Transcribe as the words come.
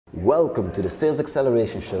Welcome to the Sales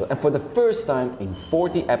Acceleration Show. And for the first time in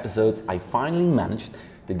 40 episodes, I finally managed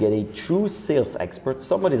to get a true sales expert,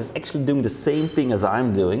 somebody that's actually doing the same thing as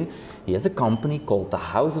I'm doing. He has a company called the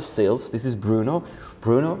House of Sales. This is Bruno.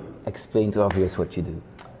 Bruno, explain to our viewers what you do.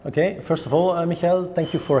 Okay, first of all, Michael,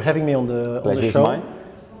 thank you for having me on the show. Mine.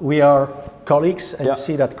 We are colleagues, and you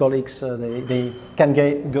see that colleagues, they can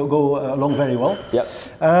go along very well. Yes.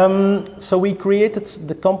 So we created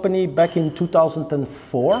the company back in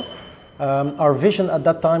 2004. Our vision at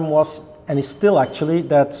that time was, and is still actually,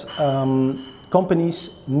 that companies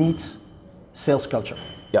need sales culture.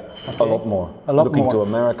 Yeah, okay. A lot more. A lot Looking more. to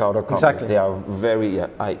America, other companies, exactly. They are very,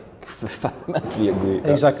 I fundamentally agree.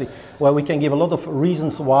 Exactly. Well, we can give a lot of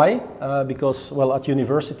reasons why, because, well, at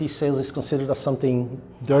university, sales is considered as something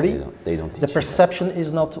dirty. They don't teach the perception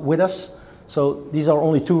is not with us. So these are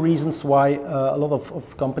only two reasons why a lot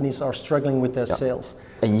of companies are struggling with their sales.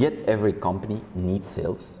 And yet every company needs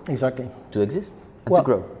sales. Exactly. To exist and to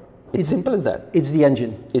grow. It's simple as that. It's the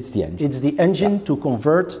engine. It's the engine. It's the engine to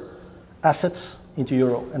convert assets into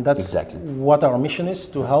euro. And that's exactly what our mission is,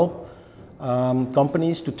 to help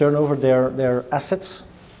companies to turn over their assets,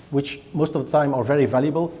 which most of the time are very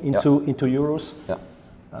valuable, into euros. Yeah.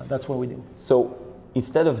 That's what we do. So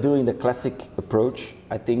instead of doing the classic approach,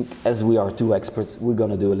 I think as we are two experts, we're going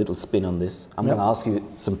to do a little spin on this. I'm going to ask you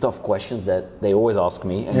some tough questions that they always ask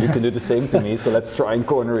me, and you can do the same to me. So let's try and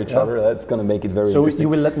corner each other. That's going to make it very interesting. So you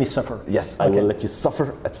will let me suffer? Yes, I will let you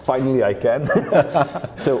suffer, and finally I can.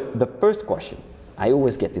 So the first question, I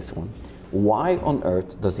always get this one. Why on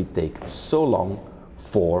earth does it take so long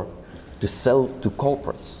to sell to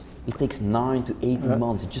corporates? It takes 9 to 18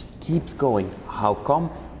 months. It just keeps going. How come?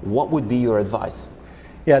 What would be your advice?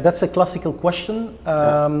 Yeah, that's a classical question.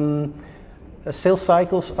 Sales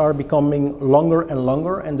cycles are becoming longer and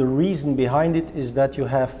longer, and the reason behind it is that you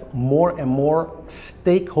have more and more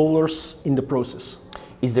stakeholders in the process.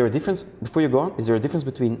 Is there a difference, before you go on, is there a difference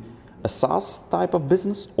between a SaaS type of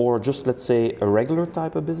business or just, let's say, a regular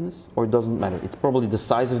type of business? Or it doesn't matter? It's probably the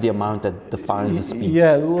size of the amount that defines the speed.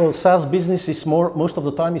 Yeah, well, SaaS business is most of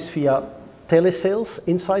the time is via telesales,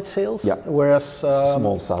 inside sales, whereas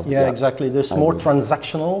small SaaS. Yeah, exactly. There's more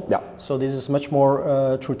transactional. Yeah. So this is much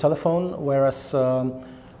more through telephone, whereas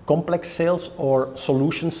complex sales or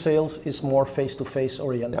solution sales is more face-to-face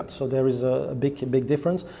oriented. Yeah. So there is a big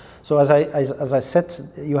difference. So as I said,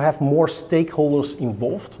 you have more stakeholders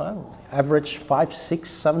involved. Average 5, 6,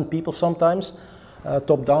 7 people sometimes,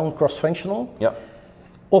 top-down, cross-functional. Yeah.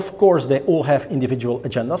 Of course, they all have individual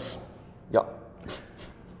agendas. Yeah.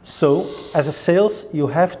 So, as a sales, you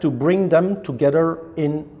have to bring them together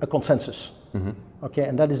in a consensus. Mm-hmm. Okay,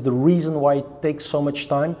 and that is the reason why it takes so much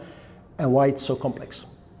time and why it's so complex.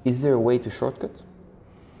 Is there a way to shortcut?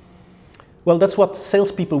 Well, that's what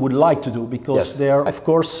salespeople would like to do, because they are, of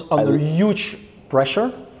course, under huge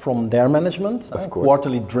pressure from their management,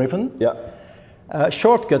 quarterly driven. Yeah.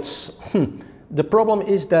 Shortcuts. The problem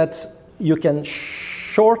is that you can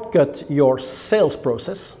shortcut your sales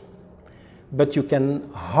process, but you can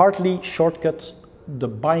hardly shortcut the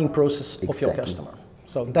buying process of your customer.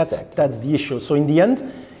 So that's the issue. So in the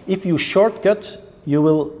end, if you shortcut, you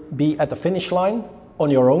will be at the finish line on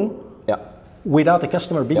your own, without the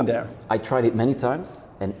customer being there. I tried it many times,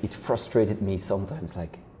 and it frustrated me sometimes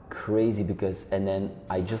like crazy, and then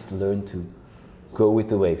I just learned to go with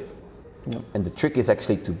the wave. Yeah. And the trick is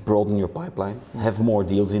actually to broaden your pipeline, have more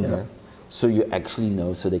deals in there, so you actually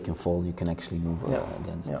know, so they can fall, you can actually move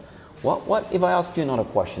against. Yeah. What if I ask you another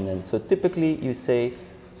question then? So typically you say,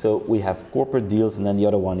 so we have corporate deals, and then the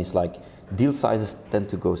other one is like deal sizes tend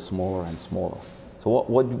to go smaller and smaller. So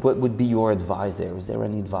what would be your advice there? Is there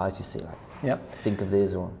any advice you say, like, think of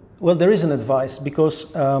this or? Well, there is an advice, because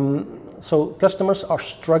so customers are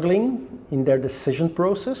struggling in their decision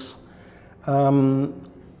process.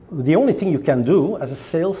 The only thing you can do as a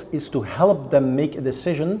sales is to help them make a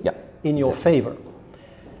decision in your favor.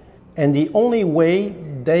 And the only way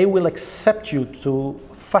they will accept you to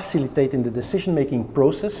facilitate in the decision-making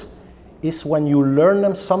process is when you learn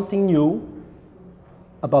them something new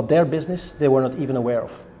about their business they were not even aware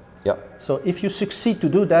of. Yeah. So if you succeed to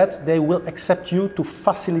do that, they will accept you to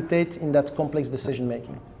facilitate in that complex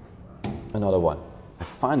decision-making. Another one. I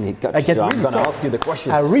finally got you, so I'm going to ask you the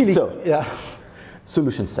question.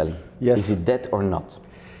 Solution selling. Yes. Is it that or not?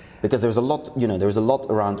 Because there's a lot, there's a lot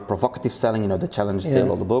around provocative selling, the challenge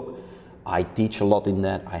sale of the book. I teach a lot in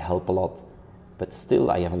that, I help a lot, but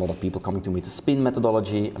still I have a lot of people coming to me with the spin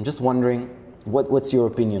methodology. I'm just wondering, what's your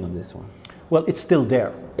opinion on this one? Well, it's still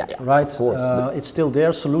there, right? Of course. It's still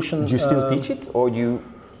there. Solution. Do you still teach it, or you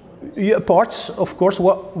Yeah, parts, of course.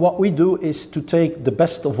 What we do is to take the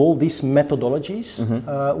best of all these methodologies.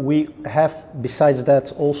 We have, besides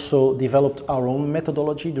that, also developed our own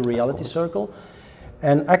methodology, the reality circle.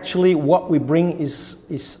 And actually what we bring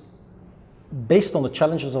is based on the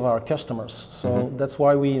challenges of our customers. So that's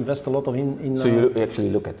why we invest a lot of in so you actually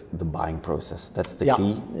look at the buying process. That's the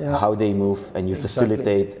key, how they move, and you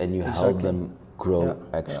facilitate and you help them grow,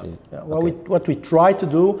 actually. What we try to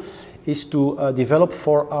do is to develop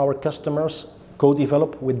for our customers,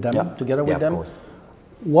 co-develop with them, together with them.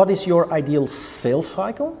 What is your ideal sales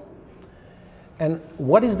cycle? And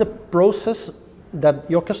what is the process that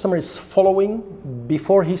your customer is following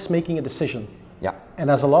before he's making a decision? And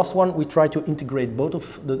as a last one, we try to integrate both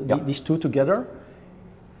of these two together.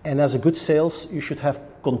 And as a good sales, you should have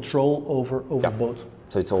control over both.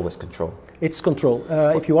 So it's always control. It's control.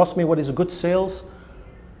 If you ask me what is a good sales,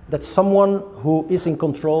 that's someone who is in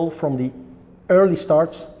control from the early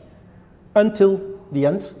start until the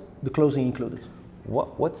end, the closing included.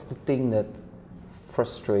 What's the thing that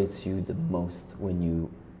frustrates you the most when you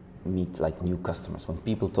meet like new customers, when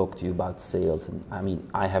people talk to you about sales? And I mean,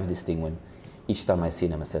 I have this thing when each time I see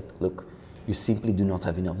them, I said, look, you simply do not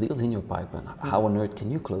have enough deals in your pipeline. How on earth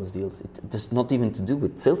can you close deals? It's not even to do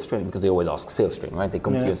with sales training, because they always ask sales training, right? They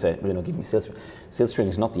come to you and say, Bruno, give me sales training. Sales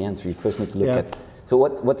training is not the answer. You first need to look at, so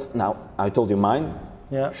what's now, I told you mine,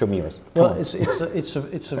 show me yours. Well,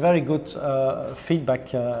 it's a very good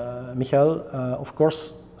feedback, Michael. Of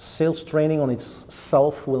course, sales training on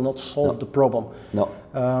itself will not solve the problem.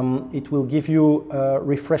 It will give you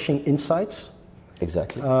refreshing insights.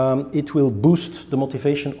 Exactly. It will boost the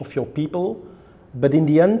motivation of your people, but in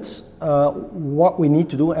the end, what we need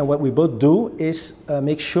to do and what we both do is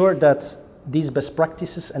make sure that these best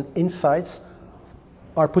practices and insights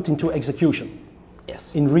are put into execution.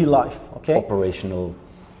 Yes. In real life. Okay. Operational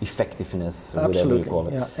effectiveness, or whatever you call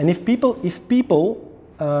it. Yeah. And if people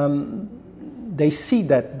they see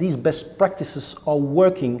that these best practices are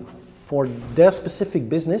working for their specific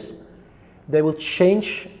business, they will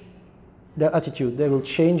change their attitude, they will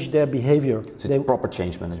change their behavior. So it's proper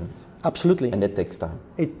change management. Absolutely. And that takes time.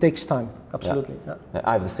 It takes time, absolutely.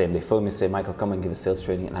 I have the same. They phone me and say, Michael, come and give us sales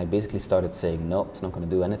training. And I basically started saying, no, it's not going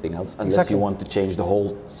to do anything else. Unless you want to change the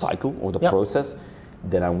whole cycle or the process,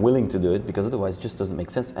 then I'm willing to do it, because otherwise it just doesn't make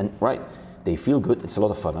sense. And they feel good. It's a lot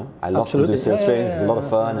of fun. Huh? I love to do sales training. It's a lot of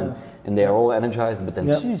fun, and they're all energized. But then,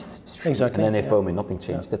 and then they phone me, nothing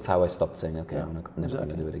changed. That's how I stopped saying, okay, I'm never going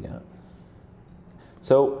to do it again.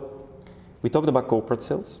 So we talked about corporate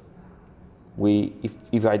sales.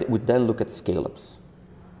 If I would then look at scale-ups.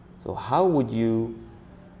 So how would you,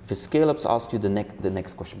 if a scale-ups ask you the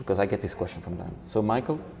next question, because I get this question from them. So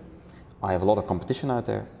Michael, I have a lot of competition out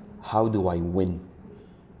there. How do I win?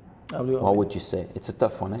 What would you say? It's a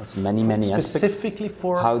tough one. It's many aspects. Specifically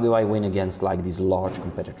for... How do I win against like these large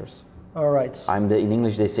competitors? All right. In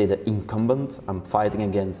English they say the incumbent. I'm fighting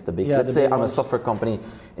against the big. Let's say I'm a software company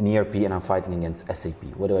in ERP and I'm fighting against SAP.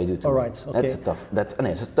 What do I do to win? Right. Okay. That's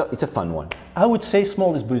a tough. It's a fun one. I would say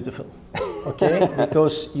small is beautiful. Okay,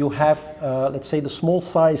 because you have, let's say, the small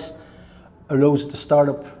size allows the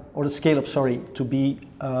startup or the scale-up, to be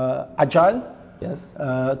agile. Yes.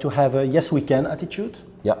 To have a yes we can attitude.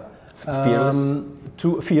 Yeah.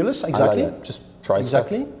 Fearless. Fearless, exactly. Like just try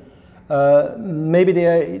stuff. Maybe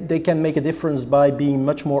they can make a difference by being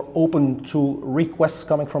much more open to requests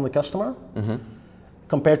coming from the customer,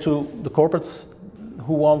 compared to the corporates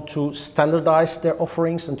who want to standardize their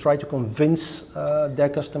offerings and try to convince their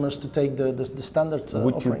customers to take the standard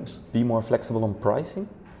offerings. Would you be more flexible on pricing?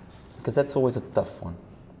 Because that's always a tough one.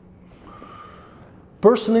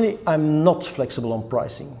 Personally, I'm not flexible on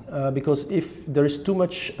pricing, because if there is too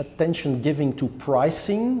much attention given to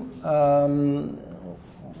pricing,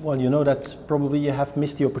 well, you know that probably you have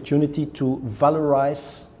missed the opportunity to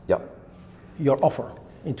valorize your offer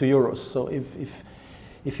into euros. So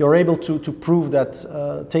if you're able to prove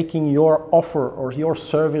that taking your offer or your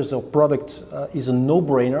service or product is a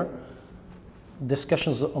no-brainer,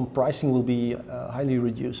 discussions on pricing will be highly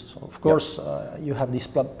reduced. So of course, you have these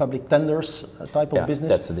public tenders type of business.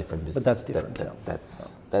 That's a different business. But that's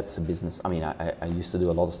different. That's a business. I mean, I used to do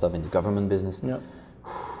a lot of stuff in the government business.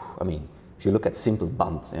 I mean, if you look at simple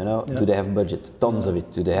band, do they have budget? Tons of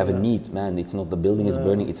it. Do they have a need? Man, it's not the building is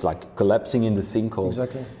burning. It's like collapsing in the sinkhole.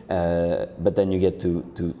 Exactly. But then you get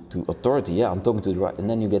to authority. Yeah, I'm talking to the right. And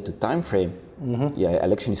then you get to time frame. Yeah,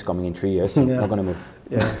 election is coming in 3 years. So not going to move.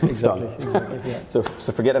 Yeah, exactly. So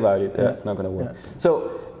forget about it. It's not going to work.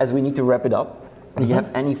 So as we need to wrap it up, do you have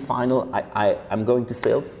any final? I'm going to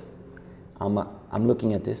sales. I'm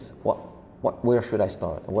looking at this. Where should I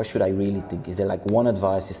start? What should I really think? Is there like one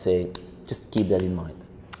advice you say? Just keep that in mind.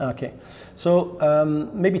 Okay, so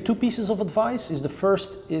maybe two pieces of advice. Is the first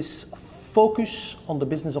is focus on the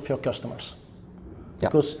business of your customers,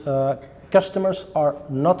 because customers are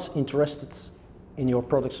not interested in your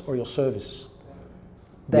products or your services.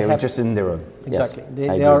 They're interested in their own. Exactly.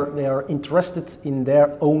 Yes, they are interested in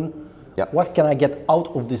their own. What can I get out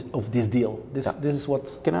of this deal? This is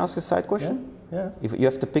what. Can I ask a side question? Yeah. If you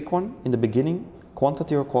have to pick one in the beginning,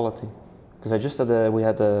 quantity or quality? Because I just had we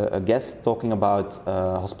had a guest talking about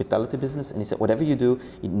hospitality business, and he said whatever you do,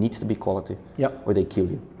 it needs to be quality, or they kill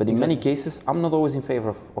you. But in many cases, I'm not always in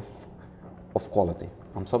favor of quality.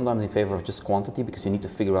 I'm sometimes in favor of just quantity, because you need to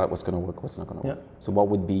figure out what's going to work, what's not going to work. So what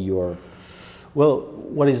would be your? Well,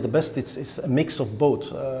 what is the best? It's a mix of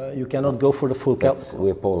both. You cannot go for the full cap.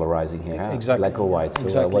 We're polarizing here, huh? Exactly. Black or white.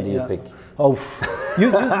 So what do you pick? Oh, you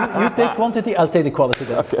take quantity, I'll take the quality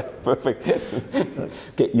then. Okay, perfect.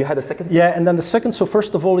 Okay, you had a second? Yeah, and then the second, so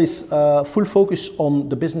first of all is full focus on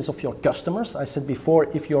the business of your customers. I said before,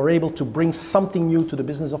 if you're able to bring something new to the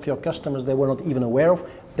business of your customers they were not even aware of,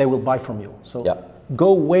 they will buy from you. So go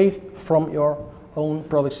away from your own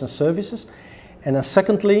products and services. And then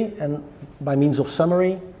secondly, and by means of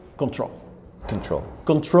summary, control.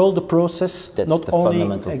 Control the process. That's not the only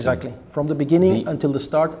fundamental exactly from the beginning until the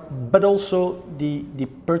start, but also the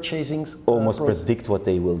purchasing. Almost predict what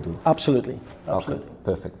they will do. Absolutely. Okay,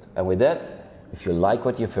 perfect. And with that, if you like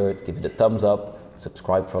what you've heard, give it a thumbs up,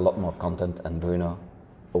 subscribe for a lot more content, and Bruno,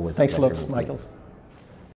 always thanks a a lot, pleasure. Michael.